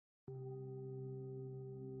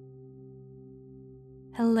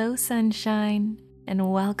Hello, sunshine,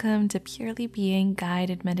 and welcome to Purely Being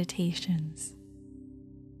Guided Meditations.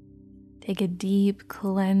 Take a deep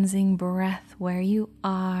cleansing breath where you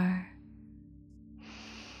are.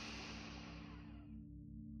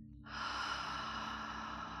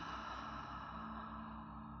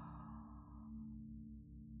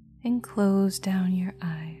 And close down your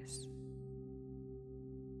eyes.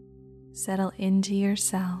 Settle into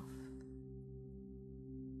yourself,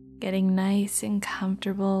 getting nice and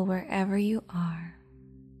comfortable wherever you are.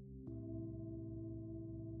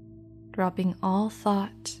 Dropping all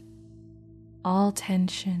thought, all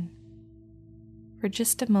tension for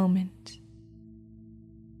just a moment.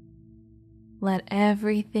 Let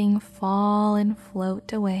everything fall and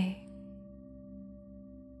float away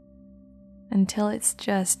until it's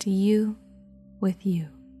just you with you.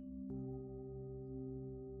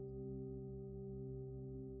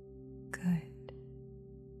 Good.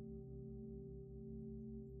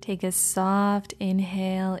 Take a soft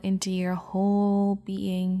inhale into your whole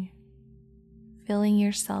being, filling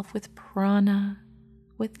yourself with prana,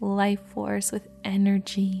 with life force, with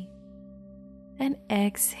energy. And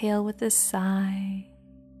exhale with a sigh.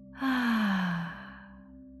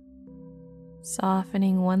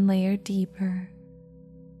 Softening one layer deeper,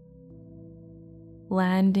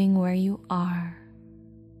 landing where you are.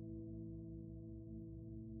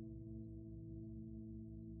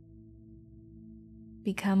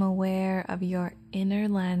 Become aware of your inner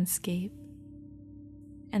landscape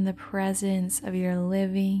and the presence of your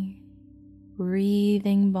living,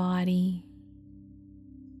 breathing body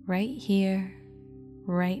right here,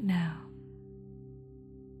 right now.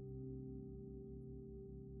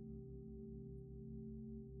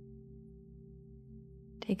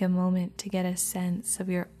 Take a moment to get a sense of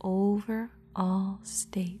your overall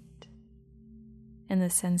state and the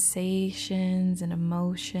sensations and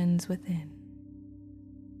emotions within.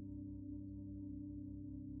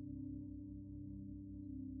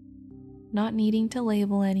 Not needing to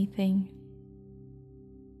label anything,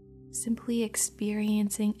 simply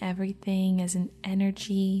experiencing everything as an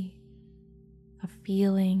energy, a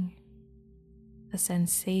feeling, a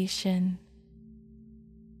sensation.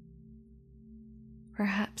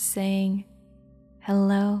 Perhaps saying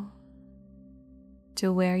hello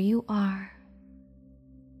to where you are.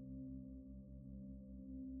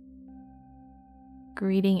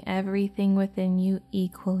 Greeting everything within you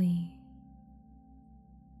equally.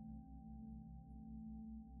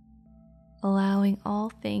 Allowing all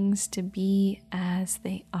things to be as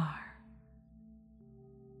they are.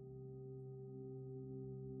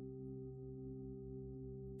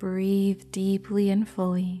 Breathe deeply and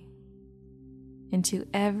fully into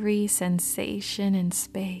every sensation and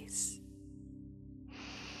space.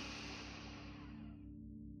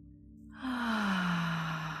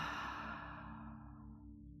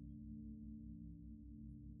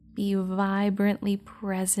 Be vibrantly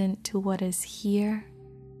present to what is here,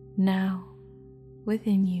 now,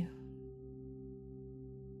 within you.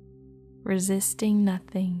 Resisting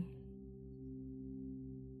nothing.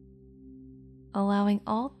 Allowing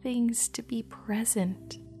all things to be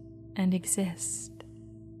present and exist.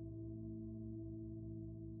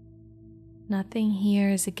 Nothing here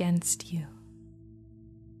is against you.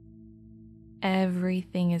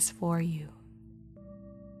 Everything is for you.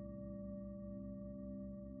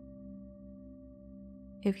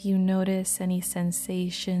 If you notice any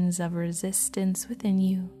sensations of resistance within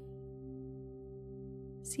you,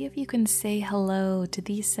 see if you can say hello to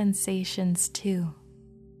these sensations too.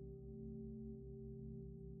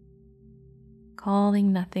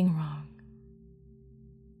 Calling nothing wrong.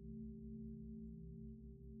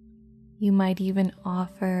 You might even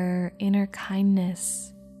offer inner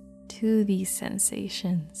kindness to these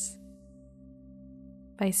sensations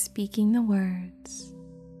by speaking the words,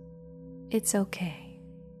 "It's okay."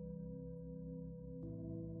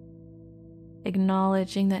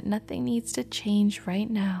 Acknowledging that nothing needs to change right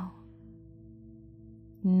now.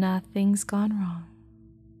 Nothing's gone wrong.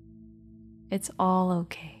 It's all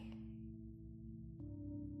okay.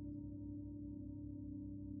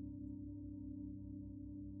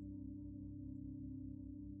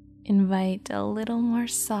 Invite a little more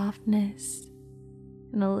softness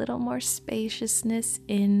and a little more spaciousness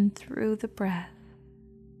in through the breath.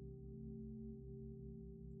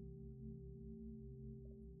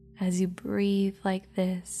 As you breathe like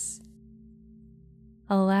this,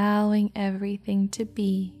 allowing everything to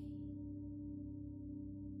be,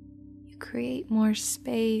 you create more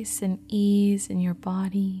space and ease in your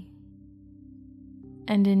body.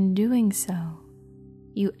 And in doing so,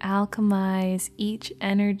 you alchemize each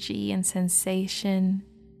energy and sensation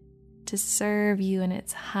to serve you in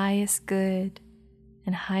its highest good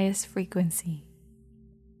and highest frequency.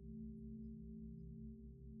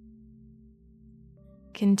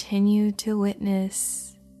 Continue to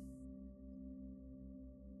witness,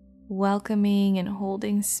 welcoming and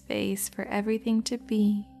holding space for everything to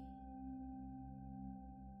be,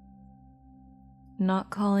 not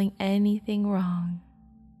calling anything wrong,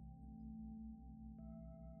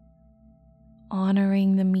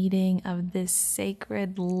 honoring the meeting of this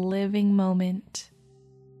sacred living moment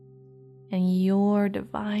and your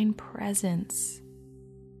divine presence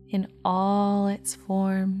in all its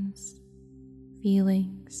forms,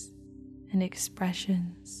 feelings, and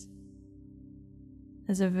expressions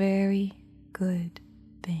is a very good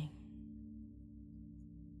thing.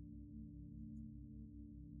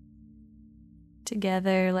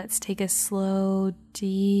 Together, let's take a slow,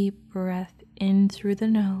 deep breath in through the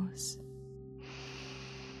nose.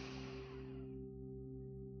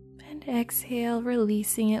 And exhale,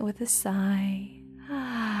 releasing it with a sigh.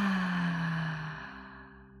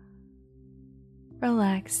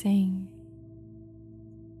 Relaxing.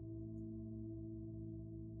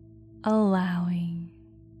 Allowing.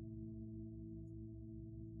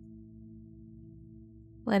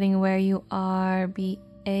 Letting where you are be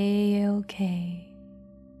a-okay.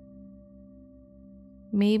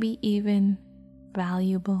 Maybe even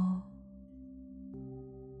valuable.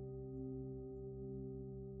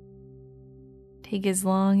 Take as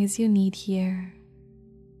long as you need here.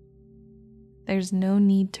 There's no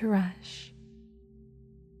need to rush.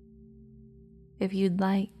 If you'd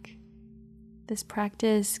like, this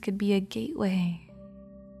practice could be a gateway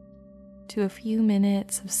to a few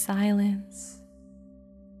minutes of silence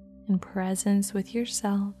and presence with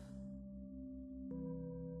yourself.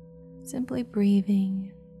 Simply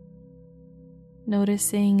breathing,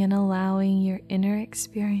 noticing and allowing your inner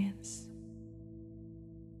experience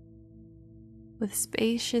with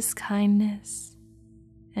spacious kindness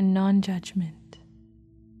and non-judgment.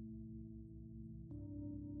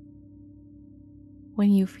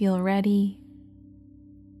 When you feel ready,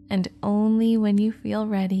 and only when you feel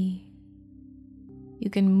ready, you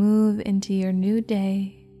can move into your new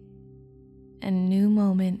day and new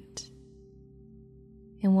moment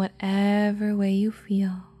in whatever way you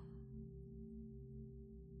feel,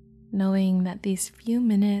 knowing that these few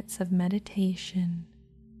minutes of meditation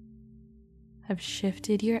have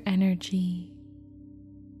shifted your energy,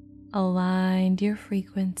 aligned your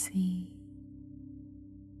frequency,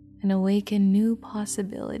 and awakened new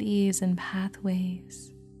possibilities and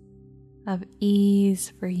pathways of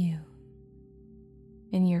ease for you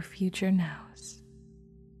in your future nows.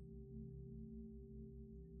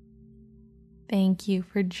 Thank you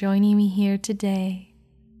for joining me here today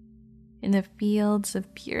in the fields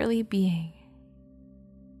of purely being.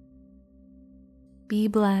 Be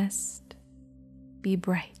blessed. Be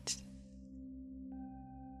bright.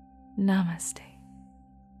 Namaste.